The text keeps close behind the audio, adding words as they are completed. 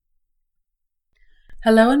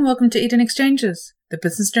Hello and welcome to Eden Exchanges, the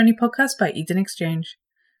business journey podcast by Eden Exchange.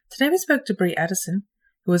 Today we spoke to Bree Addison,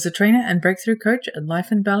 who is a trainer and breakthrough coach at Life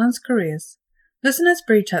and Balance Careers. Listen as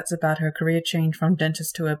Bree chats about her career change from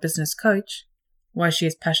dentist to a business coach, why she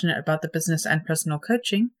is passionate about the business and personal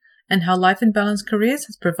coaching, and how Life and Balance Careers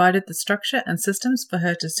has provided the structure and systems for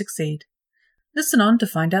her to succeed. Listen on to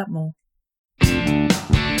find out more.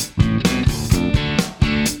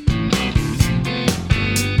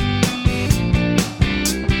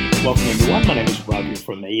 Welcome everyone, my name is Ravi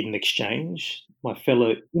from Eden Exchange. My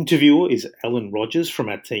fellow interviewer is Ellen Rogers from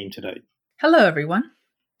our team today. Hello everyone.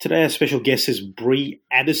 Today our special guest is Bree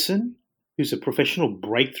Addison, who's a professional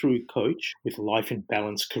breakthrough coach with Life and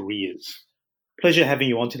Balance Careers. Pleasure having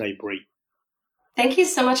you on today, Bree. Thank you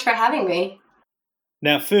so much for having me.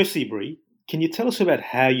 Now firstly, Bree, can you tell us about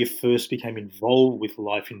how you first became involved with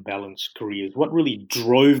Life and Balance Careers? What really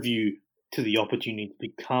drove you to the opportunity to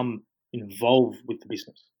become involved with the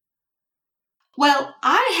business? Well,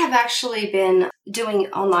 I have actually been doing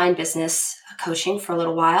online business coaching for a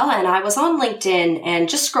little while, and I was on LinkedIn and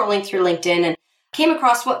just scrolling through LinkedIn and came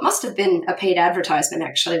across what must have been a paid advertisement,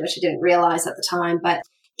 actually, which I didn't realize at the time, but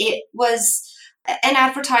it was an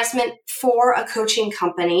advertisement for a coaching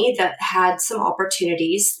company that had some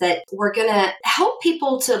opportunities that were going to help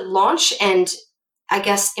people to launch and, I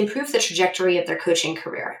guess, improve the trajectory of their coaching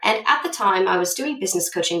career. And at the time, I was doing business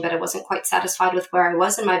coaching, but I wasn't quite satisfied with where I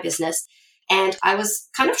was in my business. And I was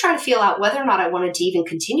kind of trying to feel out whether or not I wanted to even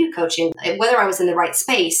continue coaching, whether I was in the right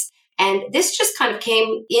space. And this just kind of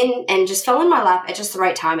came in and just fell in my lap at just the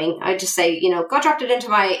right timing. I just say, God dropped it into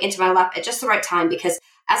my lap at just the right time, because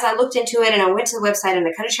as I looked into it and I went to the website and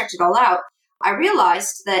I kind of checked it all out, I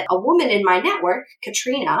realized that a woman in my network,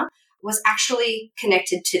 Katrina, was actually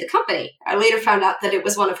connected to the company. I later found out that it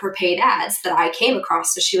was one of her paid ads that I came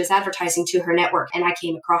across. So she was advertising to her network and I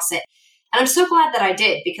came across it. And I'm so glad that I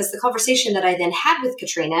did, because the conversation that I then had with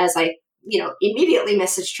Katrina, as I, immediately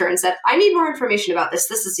messaged her and said, I need more information about this.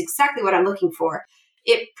 This is exactly what I'm looking for.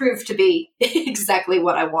 It proved to be exactly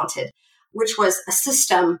what I wanted, which was a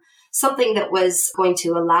system, something that was going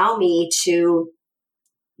to allow me to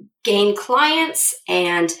gain clients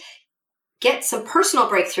and get some personal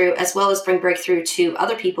breakthrough, as well as bring breakthrough to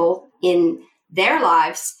other people in their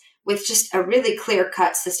lives, with just a really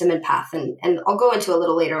clear-cut system and path. And I'll go into a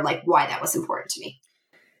little later, like why that was important to me.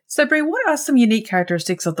 So, Bree, what are some unique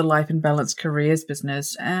characteristics of the Life and Balance Careers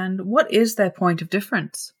business, and what is their point of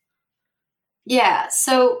difference? Yeah,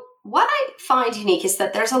 so what I find unique is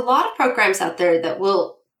that there's a lot of programs out there that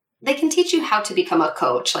they can teach you how to become a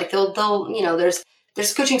coach. Like they'll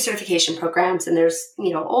there's coaching certification programs, and there's,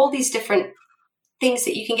 all these different things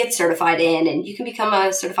that you can get certified in, and you can become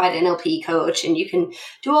a certified NLP coach, and you can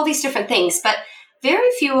do all these different things. But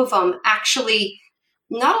very few of them actually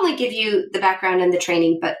not only give you the background and the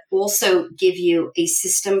training, but also give you a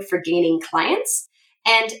system for gaining clients.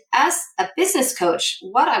 And as a business coach,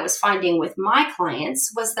 what I was finding with my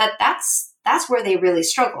clients was that that's where they really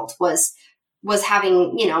struggled, was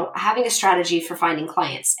having a strategy for finding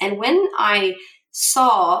clients. And when I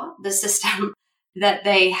saw the system that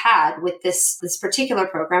they had with this particular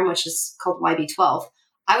program, which is called YB12,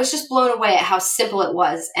 I was just blown away at how simple it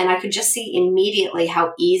was. And I could just see immediately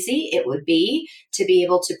how easy it would be to be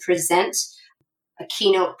able to present a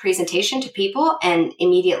keynote presentation to people and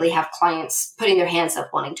immediately have clients putting their hands up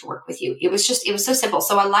wanting to work with you. It was so simple.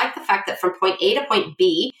 So I like the fact that from point A to point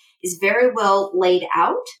B is very well laid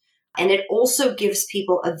out. And it also gives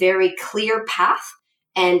people a very clear path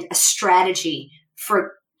and a strategy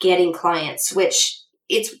for getting clients, which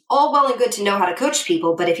it's all well and good to know how to coach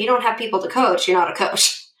people, but if you don't have people to coach, you're not a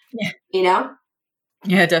coach. Yeah.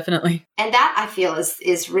 Yeah, definitely. And that I feel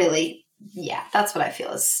is really, that's what I feel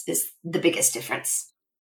is the biggest difference.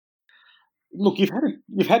 Look,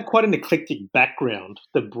 you've had quite an eclectic background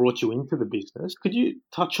that brought you into the business. Could you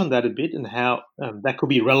touch on that a bit, and how that could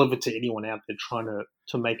be relevant to anyone out there trying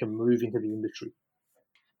to make a move into the industry?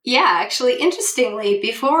 Yeah, actually, interestingly,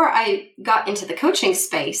 before I got into the coaching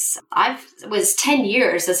space, I was 10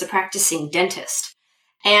 years as a practicing dentist.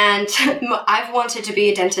 And I've wanted to be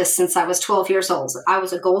a dentist since I was 12 years old. I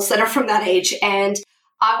was a goal setter from that age. And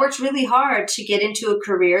I worked really hard to get into a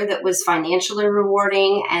career that was financially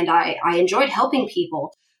rewarding. And I enjoyed helping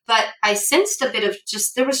people. But I sensed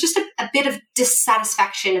there was just a bit of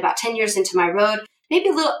dissatisfaction about 10 years into my road,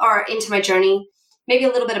 into my journey, maybe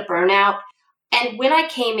a little bit of burnout. And when I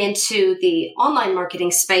came into the online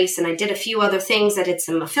marketing space and I did a few other things, I did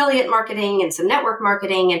some affiliate marketing and some network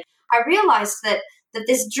marketing, and I realized that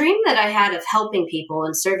this dream that I had of helping people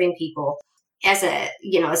and serving people as a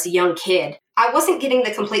young kid, I wasn't getting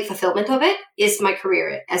the complete fulfillment of it is my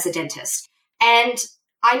career as a dentist. And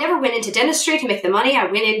I never went into dentistry to make the money. I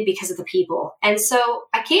went in because of the people. And so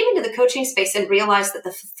I came into the coaching space and realized that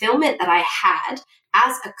the fulfillment that I had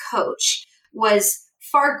as a coach was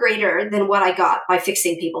far greater than what I got by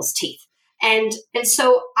fixing people's teeth. And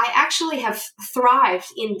so I actually have thrived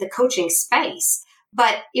in the coaching space,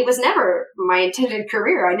 but it was never my intended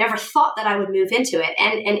career. I never thought that I would move into it.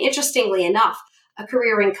 And interestingly enough, a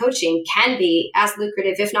career in coaching can be as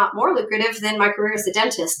lucrative, if not more lucrative, than my career as a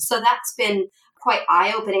dentist. So that's been quite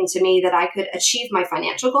eye-opening to me that I could achieve my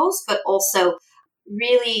financial goals, but also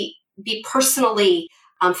really be personally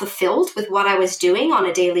fulfilled with what I was doing on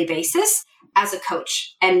a daily basis as a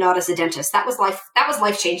coach and not as a dentist. That was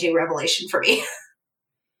life-changing revelation for me.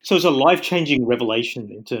 So it's a life-changing revelation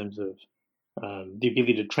in terms of the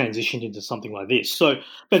ability to transition into something like this. So,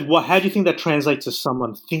 but how do you think that translates to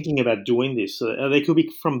someone thinking about doing this? They could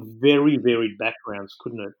be from very varied backgrounds,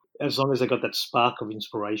 couldn't it? As long as they got that spark of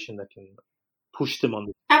inspiration that can push them on.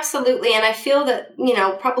 Absolutely. And I feel that,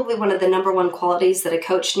 probably one of the number one qualities that a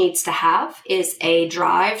coach needs to have is a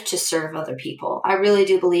drive to serve other people. I really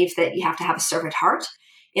do believe that you have to have a servant heart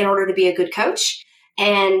in order to be a good coach.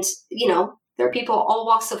 And, there are people, all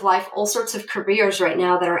walks of life, all sorts of careers right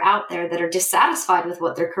now that are out there that are dissatisfied with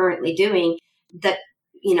what they're currently doing that,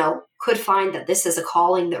 could find that this is a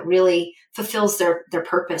calling that really fulfills their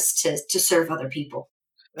purpose to serve other people.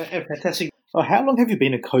 Fantastic. How long have you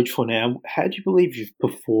been a coach for now? How do you believe you've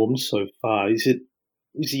performed so far? Is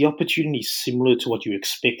the opportunity similar to what you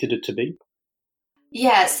expected it to be?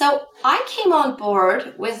 Yeah, so I came on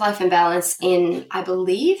board with Life in Balance in, I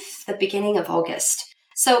believe, the beginning of August.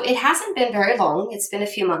 So it hasn't been very long. It's been a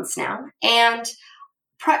few months now. And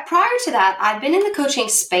prior to that, I've been in the coaching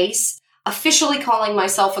space, officially calling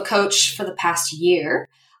myself a coach for the past year.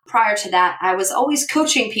 Prior to that, I was always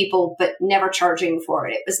coaching people, but never charging for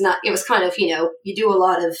it. It was kind of, you do a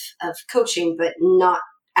lot of coaching, but not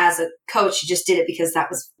as a coach. You just did it because that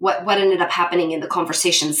was what ended up happening in the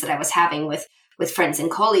conversations that I was having with friends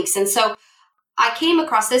and colleagues. And so I came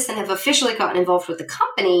across this and have officially gotten involved with the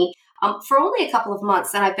company for only a couple of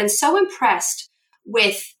months. And I've been so impressed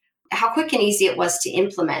with how quick and easy it was to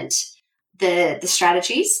implement the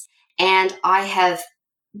strategies. And I have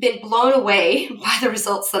been blown away by the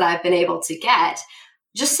results that I've been able to get.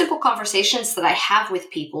 Just simple conversations that I have with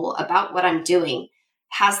people about what I'm doing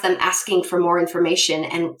has them asking for more information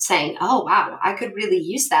and saying, oh, wow, I could really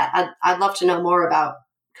use that. I'd love to know more about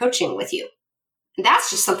coaching with you. And that's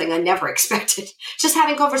just something I never expected. Just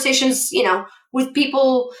having conversations, with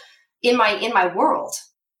people in my world.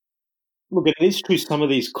 Look, it is true some of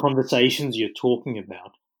these conversations you're talking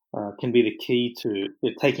about can be the key to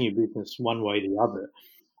taking your business one way or the other.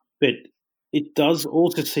 But it does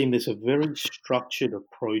also seem there's a very structured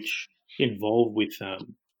approach involved with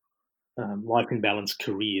Life in Balance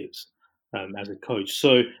careers as a coach.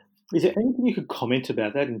 So is there anything you could comment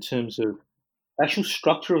about that in terms of actual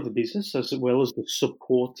structure of the business as well as the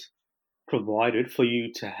support provided for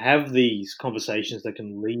you to have these conversations that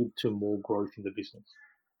can lead to more growth in the business?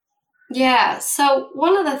 Yeah. So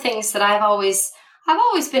one of the things that I've always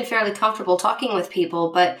been fairly comfortable talking with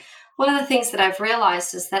people, but one of the things that I've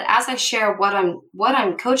realized is that as I share what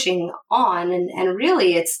I'm coaching on, and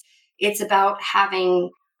really it's about having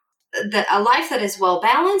a life that is well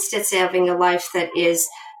balanced. It's having a life that is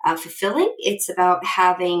fulfilling. It's about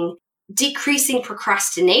having decreasing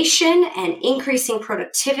procrastination and increasing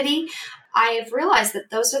productivity. I've realized that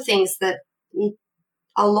those are things that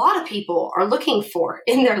a lot of people are looking for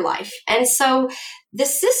in their life. And so the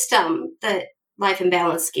system that Life in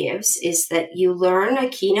Balance gives is that you learn a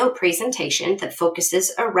keynote presentation that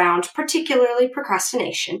focuses around particularly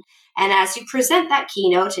procrastination. And as you present that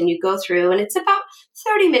keynote and you go through, and it's about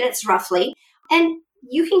 30 minutes roughly, and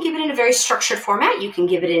you can give it in a very structured format. You can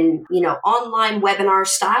give it in, online webinar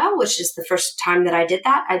style, which is the first time that I did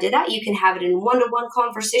that. You can have it in one-to-one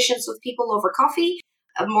conversations with people over coffee,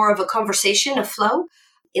 more of a conversation, a flow,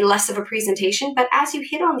 in less of a presentation. But as you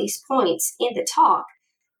hit on these points in the talk,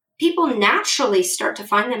 people naturally start to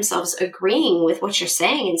find themselves agreeing with what you're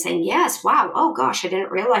saying and saying, yes, wow, oh gosh, I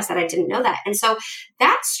didn't realize that, I didn't know that. And so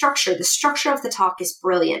that structure, the structure of the talk is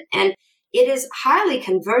brilliant. And it is highly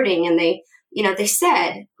converting. And they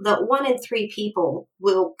said that 1 in 3 people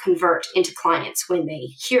will convert into clients when they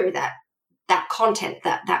hear that content,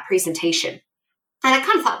 that presentation. And I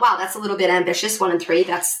kind of thought, wow, that's a little bit ambitious. 1 in 3,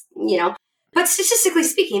 that's, but statistically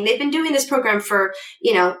speaking, they've been doing this program for,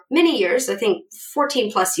 many years, I think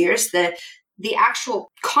 14 plus years. The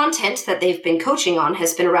actual content that they've been coaching on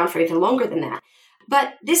has been around for even longer than that.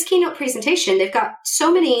 But this keynote presentation, they've got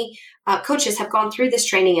so many coaches have gone through this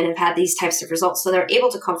training and have had these types of results. So they're able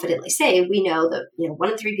to confidently say, we know that 1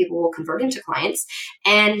 in 3 people will convert into clients.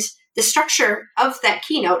 And the structure of that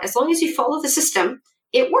keynote, as long as you follow the system,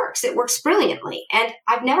 it works. It works brilliantly. And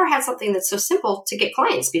I've never had something that's so simple to get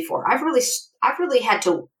clients before. I've really had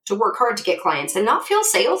to work hard to get clients and not feel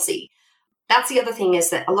salesy. That's the other thing, is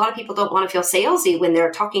that a lot of people don't want to feel salesy when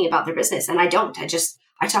they're talking about their business. And I don't.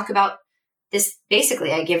 I talk about this.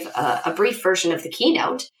 Basically, I give a brief version of the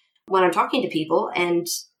keynote when I'm talking to people, and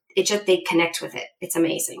they connect with it. It's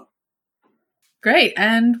amazing. Great.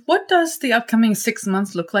 And what does the upcoming 6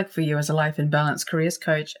 months look like for you as a life and balance careers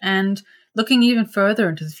coach? And looking even further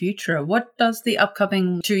into the future, what does the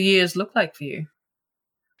upcoming 2 years look like for you?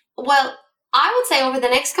 Well, I would say over the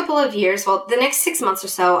next couple of years, the next 6 months or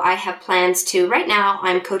so, I have plans to, right now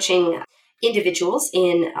I'm coaching individuals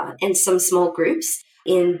in some small groups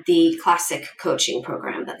in the classic coaching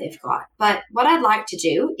program that they've got. But what I'd like to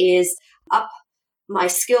do is up my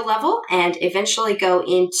skill level and eventually go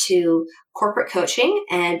into corporate coaching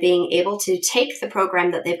and being able to take the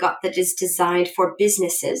program that they've got that is designed for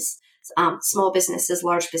businesses, small businesses,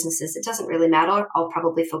 large businesses. It doesn't really matter. I'll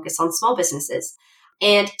probably focus on small businesses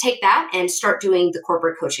and take that and start doing the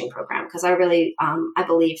corporate coaching program, because I really, I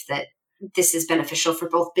believe that this is beneficial for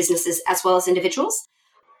both businesses as well as individuals.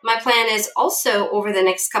 My plan is also over the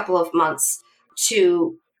next couple of months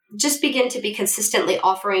to just begin to be consistently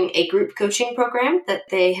offering a group coaching program that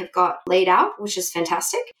they have got laid out, which is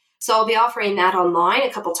fantastic. So I'll be offering that online a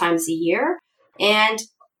couple times a year. And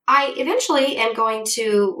I eventually am going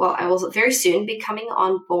to, I will very soon be coming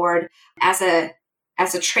on board as a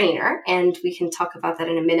trainer, and we can talk about that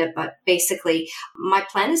in a minute. But basically, my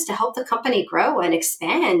plan is to help the company grow and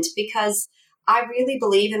expand, because I really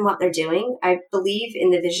believe in what they're doing. I believe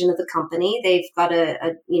in the vision of the company. They've got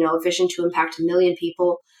a vision to impact 1 million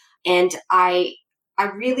people. And I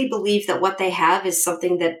really believe that what they have is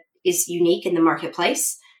something that is unique in the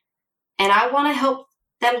marketplace. And I want to help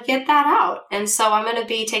them get that out. And so I'm going to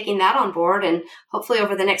be taking that on board, and hopefully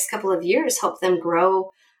over the next couple of years, help them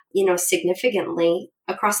grow, significantly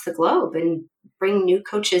across the globe and bring new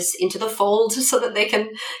coaches into the fold so that they can,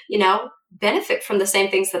 benefit from the same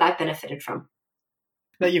things that I've benefited from.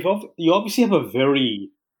 Now, you obviously have a very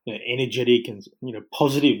energetic and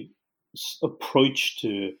positive approach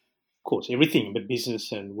to, of course, everything but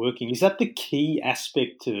business and working. Is that the key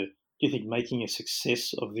aspect to, do you think, making a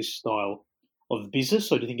success of this style of business,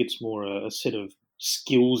 or do you think it's more a set of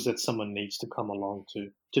skills that someone needs to come along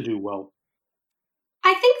to do well?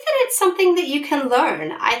 I think that it's something that you can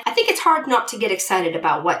learn. I think it's hard not to get excited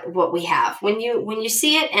about what we have when you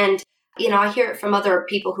see it. And I hear it from other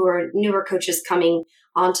people who are newer coaches coming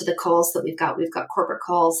onto the calls that we've got. We've got corporate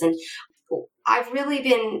calls, and I've really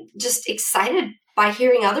been just excited by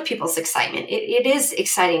hearing other people's excitement. It is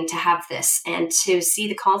exciting to have this and to see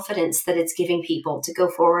the confidence that it's giving people to go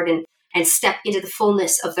forward and step into the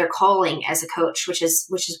fullness of their calling as a coach, which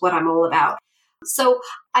is what I'm all about. So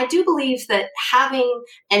I do believe that having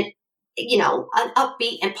an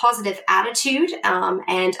upbeat and positive attitude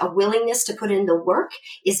and a willingness to put in the work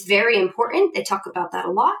is very important. They talk about that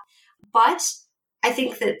a lot. But I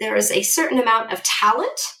think that there is a certain amount of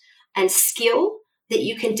talent and skill that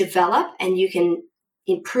you can develop and you can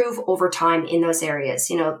improve over time in those areas.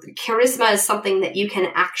 Charisma is something that you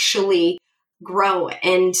can actually grow,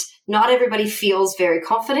 and not everybody feels very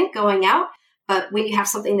confident going out. But when you have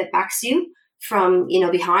something that backs you from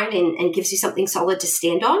behind and gives you something solid to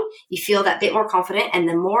stand on, you feel that bit more confident. And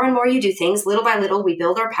the more and more you do things, little by little, we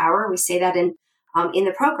build our power. We say that in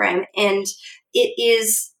the program, and it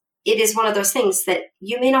is one of those things that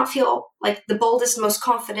you may not feel like the boldest, most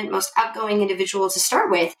confident, most outgoing individual to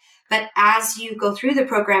start with, but as you go through the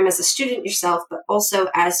program as a student yourself, but also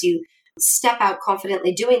as you step out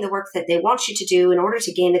confidently doing the work that they want you to do in order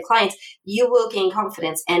to gain the clients, you will gain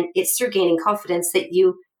confidence. And it's through gaining confidence that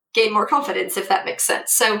you gain more confidence, if that makes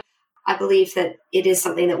sense. So I believe that it is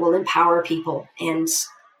something that will empower people and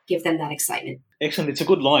give them that excitement. Excellent. It's a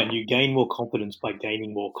good line. You gain more confidence by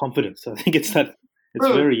gaining more confidence. I think it's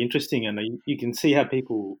very interesting. And you can see how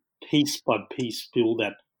people piece by piece build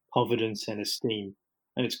that confidence and esteem.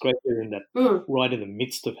 And it's great hearing that right in the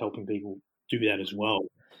midst of helping people do that as well.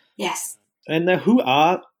 Yes. And now, who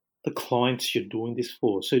are the clients you're doing this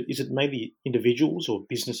for? So is it mainly individuals or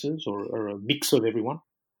businesses or a mix of everyone?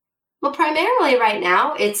 Well, primarily right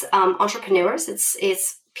now, it's entrepreneurs.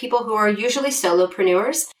 It's people who are usually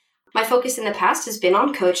solopreneurs. My focus in the past has been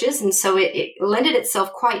on coaches, and so it lended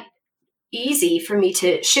itself quite easy for me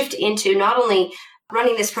to shift into not only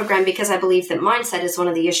running this program, because I believe that mindset is one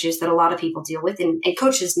of the issues that a lot of people deal with, and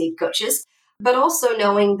coaches need coaches, but also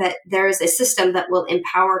knowing that there is a system that will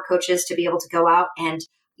empower coaches to be able to go out and,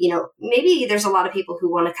 maybe there's a lot of people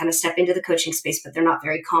who want to kind of step into the coaching space, but they're not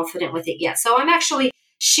very confident with it yet. So I'm actually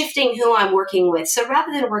shifting who I'm working with. So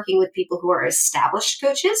rather than working with people who are established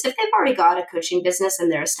coaches, if they've already got a coaching business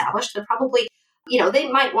and they're established, they're probably, they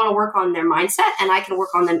might want to work on their mindset, and I can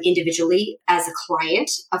work on them individually as a client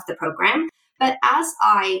of the program. But as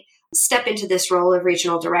I step into this role of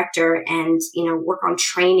regional director and, work on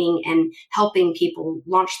training and helping people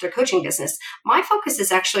launch their coaching business, my focus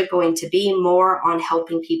is actually going to be more on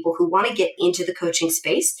helping people who want to get into the coaching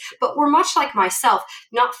space, but were much like myself,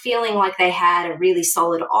 not feeling like they had a really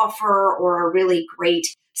solid offer or a really great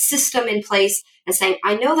system in place, and saying,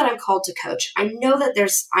 I know that I'm called to coach. I know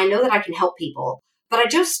that I can help people, but I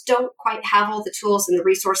just don't quite have all the tools and the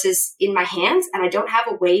resources in my hands, and I don't have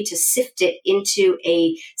a way to sift it into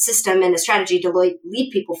a system and a strategy to lead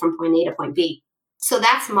people from point A to point B. So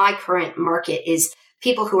that's my current market, is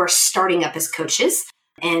people who are starting up as coaches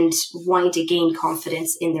and wanting to gain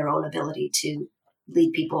confidence in their own ability to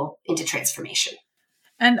lead people into transformation.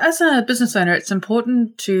 And as a business owner, it's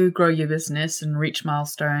important to grow your business and reach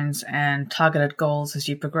milestones and targeted goals as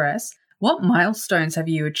you progress. What milestones have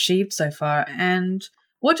you achieved so far, and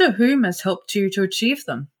what or whom has helped you to achieve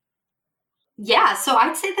them? Yeah, so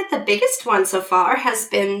I'd say that the biggest one so far has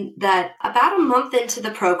been that about a month into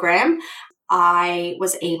the program, I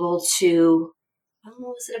was able to,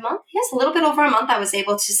 was it a month? Yes, a little bit over a month, I was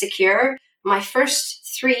able to secure my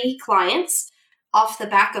first 3 clients off the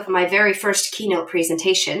back of my very first keynote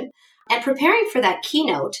presentation. And preparing for that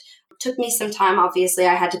keynote took me some time. Obviously,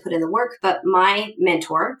 I had to put in the work, but my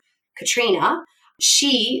mentor, Katrina,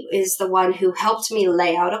 she is the one who helped me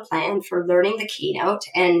lay out a plan for learning the keynote.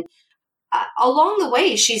 And along the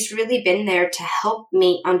way, she's really been there to help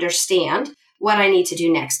me understand what I need to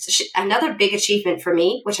do next. Another big achievement for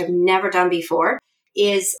me, which I've never done before,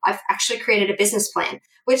 is I've actually created a business plan,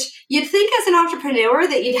 which you'd think as an entrepreneur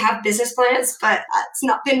that you'd have business plans, but it's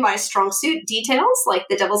not been my strong suit. Details, like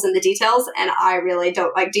the devil's in the details, and I really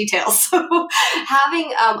don't like details. So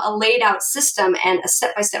having a laid out system and a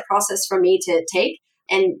step-by-step process for me to take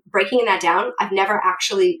and breaking that down, I've never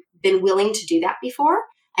actually been willing to do that before.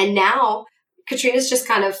 And now Katrina's just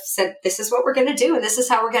kind of said, this is what we're going to do, and this is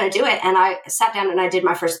how we're going to do it. And I sat down and I did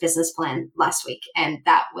my first business plan last week, and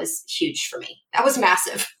that was huge for me. That was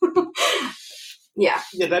massive. Yeah,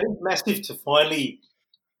 that is massive to finally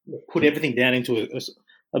put everything down into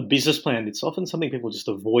a business plan. It's often something people just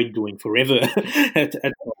avoid doing forever.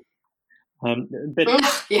 But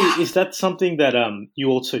is that something that you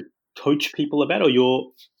also coach people about, or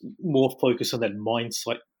you're more focused on that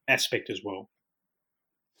mindset aspect as well?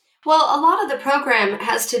 Well, a lot of the program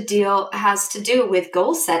has to do with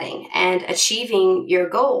goal setting and achieving your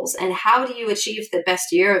goals, and how do you achieve the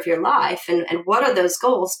best year of your life, and what are those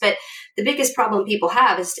goals? But the biggest problem people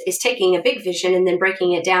have is taking a big vision and then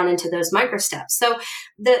breaking it down into those micro steps. So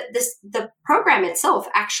the program itself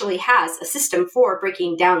actually has a system for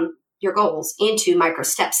breaking down your goals into micro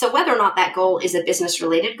steps. So whether or not that goal is a business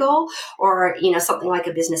related goal or, something like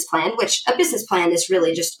a business plan, which a business plan is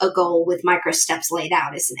really just a goal with micro steps laid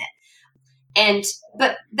out, isn't it?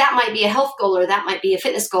 But that might be a health goal, or that might be a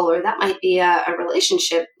fitness goal, or that might be a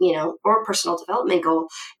relationship, or a personal development goal.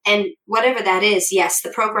 And whatever that is, yes, the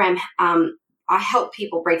program, I help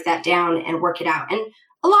people break that down and work it out. And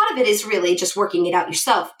a lot of it is really just working it out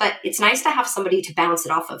yourself, but it's nice to have somebody to bounce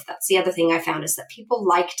it off of. That's the other thing I found, is that people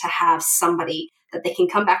like to have somebody that they can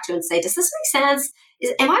come back to and say, does this make sense?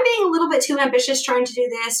 Am I being a little bit too ambitious trying to do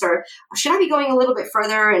this? Or should I be going a little bit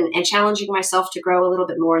further and challenging myself to grow a little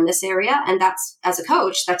bit more in this area? And that's, as a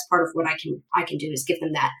coach, that's part of what I can do, is give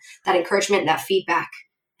them that encouragement, that feedback,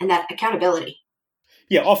 and that accountability.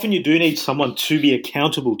 Yeah, often you do need someone to be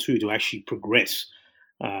accountable to actually progress.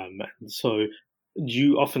 So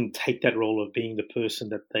you often take that role of being the person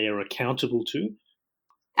that they are accountable to.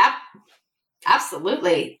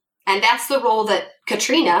 Absolutely. And that's the role that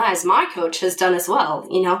Katrina, as my coach, has done as well.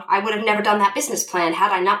 I would have never done that business plan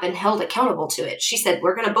had I not been held accountable to it. She said,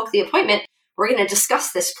 we're going to book the appointment. We're going to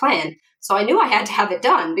discuss this plan. So I knew I had to have it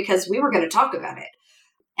done because we were going to talk about it.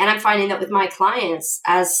 And I'm finding that with my clients,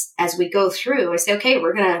 as we go through, I say, okay,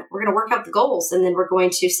 we're gonna work out the goals, and then we're going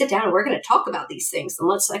to sit down and we're going to talk about these things, and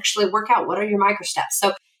let's actually work out what are your micro steps.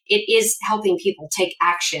 So it is helping people take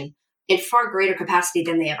action in far greater capacity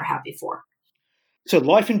than they ever have before. So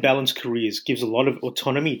Life in Balance Careers gives a lot of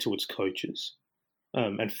autonomy to its coaches,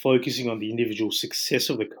 and focusing on the individual success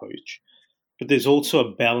of the coach. But there's also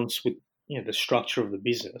a balance with the structure of the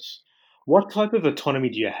business. What type of autonomy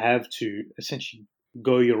do you have to essentially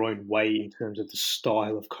go your own way in terms of the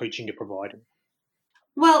style of coaching you're providing?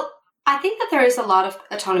 Well, I think that there is a lot of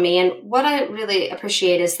autonomy. And what I really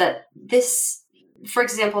appreciate is that this, for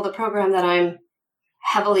example, the program that I'm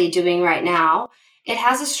heavily doing right now, it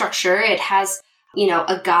has a structure. It has,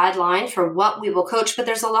 a guideline for what we will coach, but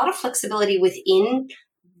there's a lot of flexibility within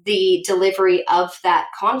the delivery of that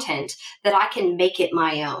content that I can make it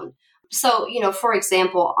my own. So, for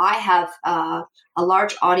example, I have a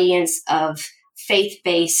large audience of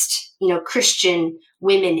faith-based, Christian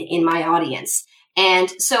women in my audience. And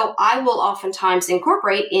so I will oftentimes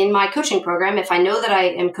incorporate in my coaching program, if I know that I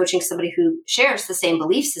am coaching somebody who shares the same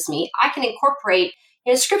beliefs as me, I can incorporate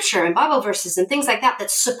scripture and Bible verses and things like that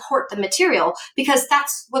support the material, because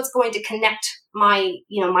that's what's going to connect my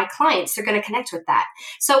clients. They're going to connect with that.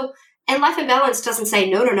 So, and Life in Balance doesn't say,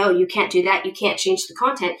 no, you can't do that. You can't change the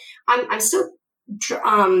content. I'm still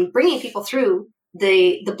bringing people through.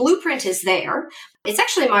 The blueprint is there. It's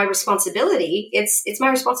actually my responsibility. It's my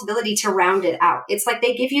responsibility to round it out. It's like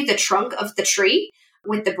they give you the trunk of the tree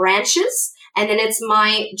with the branches, and then it's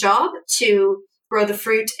my job to grow the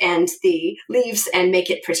fruit and the leaves and make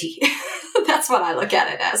it pretty. That's what I look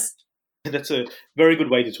at it as. That's a very good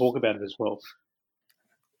way to talk about it as well. All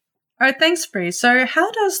right, thanks, Bree. So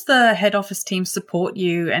how does the head office team support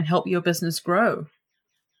you and help your business grow?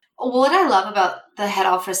 What I love about the head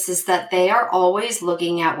office is that they are always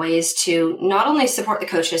looking at ways to not only support the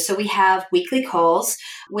coaches. So we have weekly calls,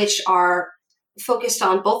 which are focused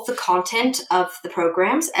on both the content of the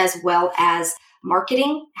programs as well as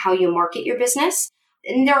marketing, how you market your business.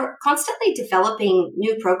 And they're constantly developing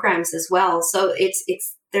new programs as well. So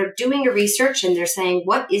they're doing a research and they're saying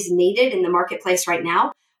what is needed in the marketplace right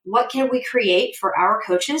now. What can we create for our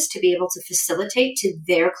coaches to be able to facilitate to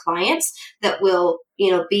their clients that will,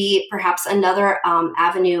 be perhaps another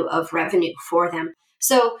avenue of revenue for them?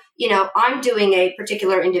 So, I'm doing a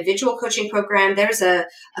particular individual coaching program. There's a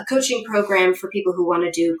coaching program for people who want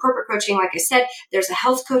to do corporate coaching. Like I said, there's a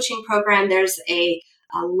health coaching program. There's a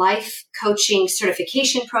life coaching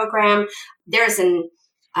certification program. There's a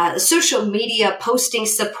social media posting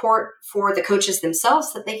support for the coaches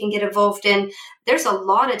themselves that they can get involved in. There's a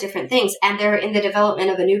lot of different things, and they're in the development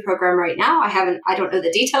of a new program right now. I don't know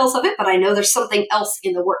the details of it, but I know there's something else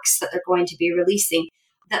in the works that they're going to be releasing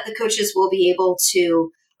that the coaches will be able to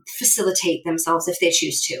facilitate themselves if they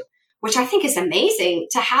choose to, which I think is amazing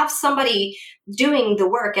to have somebody doing the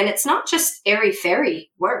work. And it's not just airy-fairy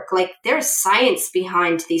work. Like, there's science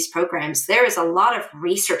behind these programs. There is a lot of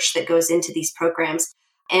research that goes into these programs.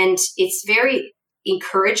 And it's very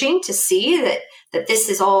encouraging to see that this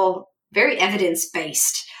is all very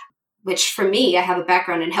evidence-based, which for me, I have a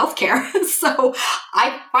background in healthcare. So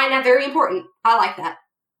I find that very important. I like that.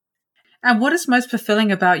 And what is most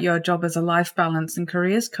fulfilling about your job as a life balance and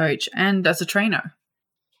careers coach and as a trainer?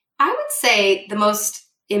 I would say the most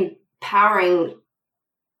empowering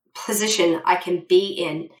position I can be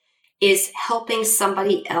in is helping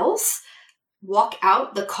somebody else walk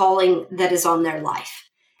out the calling that is on their life.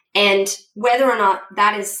 And whether or not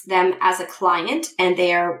that is them as a client and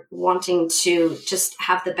they are wanting to just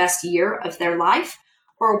have the best year of their life,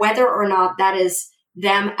 or whether or not that is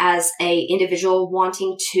them as a individual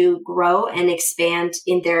wanting to grow and expand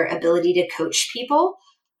in their ability to coach people,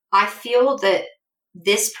 I feel that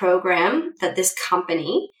this program, that this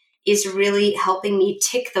company is really helping me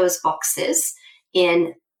tick those boxes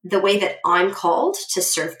in the way that I'm called to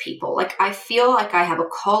serve people. Like, I feel like I have a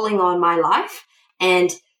calling on my life,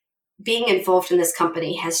 and being involved in this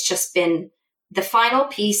company has just been the final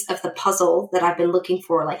piece of the puzzle that I've been looking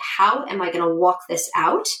for. Like, how am I going to walk this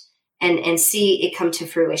out and see it come to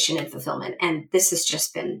fruition and fulfillment? And this has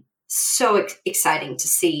just been so exciting to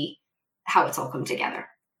see how it's all come together.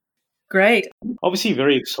 Great. Obviously,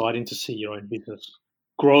 very exciting to see your own business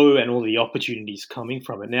grow and all the opportunities coming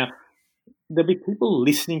from it. Now, there'll be people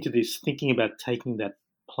listening to this thinking about taking that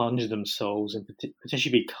plunge themselves and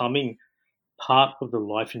potentially becoming part of the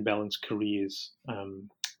Life in Balance Careers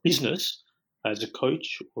business as a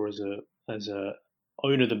coach or as a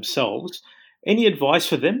owner themselves. Any advice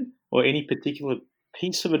for them, or any particular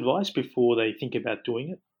piece of advice before they think about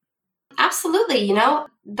doing it? Absolutely.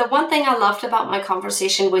 The one thing I loved about my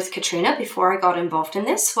conversation with Katrina before I got involved in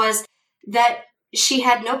this was that she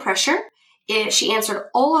had no pressure. She answered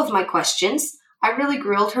all of my questions. I really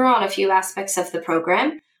grilled her on a few aspects of the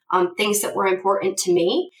program, things that were important to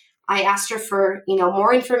me. I asked her for,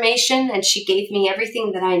 more information, and she gave me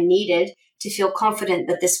everything that I needed to feel confident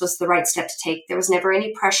that this was the right step to take. There was never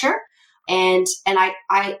any pressure. And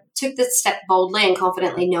I took this step boldly and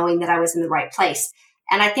confidently, knowing that I was in the right place.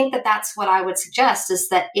 And I think that that's what I would suggest, is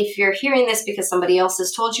that if you're hearing this because somebody else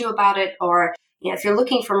has told you about it, or if you're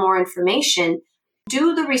looking for more information,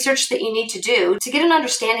 do the research that you need to do to get an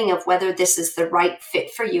understanding of whether this is the right fit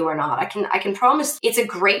for you or not. I can promise it's a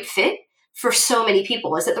great fit for so many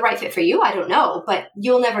people. Is it the right fit for you? I don't know, but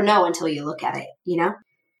you'll never know until you look at it, you know?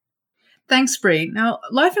 Thanks, Bree. Now,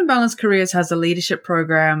 Life in Balance Careers has a leadership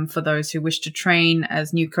program for those who wish to train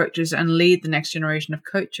as new coaches and lead the next generation of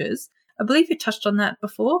coaches. I believe you touched on that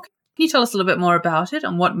before. Can you tell us a little bit more about it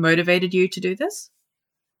and what motivated you to do this?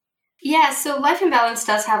 Yeah, so Life in Balance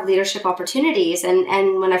does have leadership opportunities. And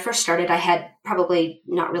when I first started, I had probably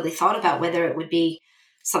not really thought about whether it would be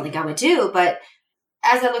something I would do. But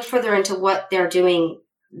as I looked further into what they're doing,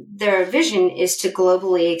 their vision is to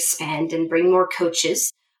globally expand and bring more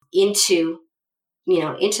coaches into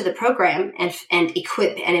the program and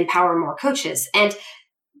equip and empower more coaches. And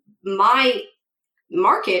my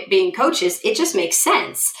market being coaches, it just makes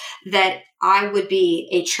sense that I would be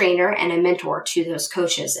a trainer and a mentor to those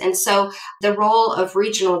coaches. And so the role of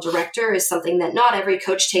regional director is something that not every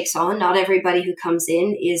coach takes on. Not everybody who comes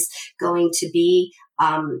in is going to be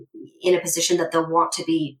in a position that they'll want to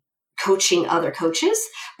be coaching other coaches,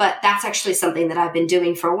 but that's actually something that I've been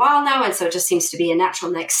doing for a while now. And so it just seems to be a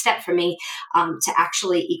natural next step for me to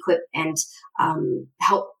actually equip and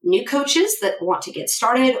help new coaches that want to get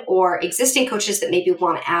started, or existing coaches that maybe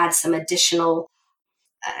want to add some additional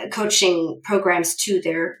coaching programs to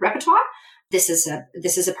their repertoire. This is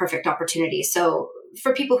a perfect opportunity. So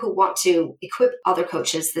for people who want to equip other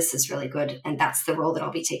coaches, this is really good. And that's the role that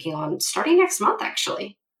I'll be taking on starting next month,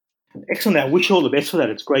 actually. Excellent. I wish you all the best for that.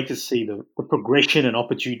 It's great to see the progression and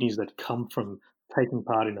opportunities that come from taking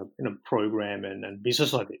part in a program and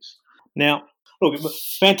business like this. Now, look,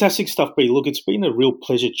 fantastic stuff, Bree. Look, it's been a real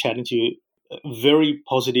pleasure chatting to you. Very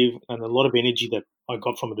positive and a lot of energy that I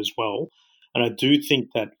got from it as well. And I do think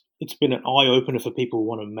that it's been an eye-opener for people who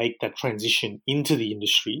want to make that transition into the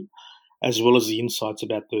industry, as well as the insights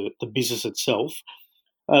about the business itself.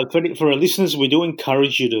 For our listeners, we do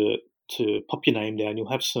encourage you to pop your name down.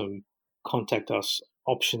 You'll have some contact us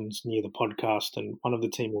options near the podcast, and one of the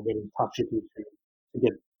team will get in touch with you to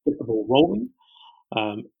get the ball rolling.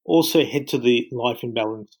 Also, head to the Life in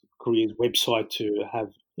Balance Careers website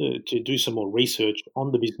to do some more research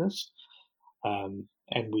on the business.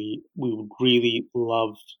 And we would really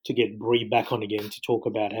love to get Bree back on again to talk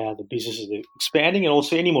about how the business is expanding, and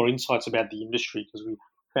also any more insights about the industry, because we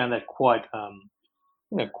found that quite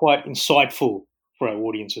insightful for our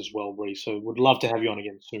audience as well, Bree. So would love to have you on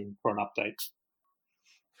again soon for an update.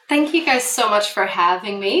 Thank you guys so much for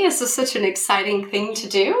having me. This is such an exciting thing to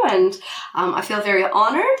do, and I feel very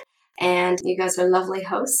honored. And you guys are lovely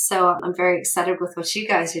hosts, so I'm very excited with what you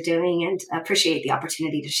guys are doing and appreciate the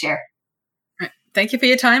opportunity to share. Thank you for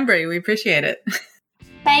your time, Bree. We appreciate it.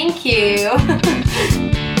 Thank you.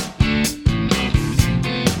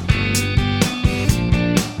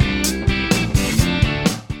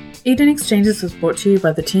 Eden Exchanges was brought to you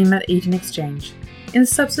by the team at Eden Exchange. In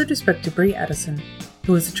this episode, we spoke to Bree Addison,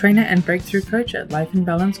 who is a trainer and breakthrough coach at Life in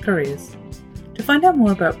Balance Careers. To find out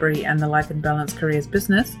more about Bree and the Life in Balance Careers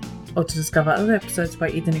business, or to discover other episodes by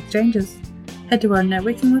Eden Exchanges, head to our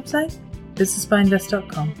networking website,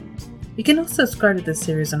 businessbyinvest.com. You can also subscribe to this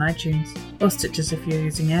series on iTunes or Stitcher if you're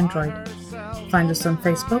using Android. Find us on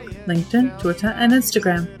Facebook, LinkedIn, Twitter, and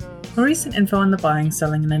Instagram for recent info on the buying,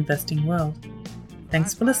 selling, and investing world.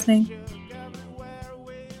 Thanks for listening.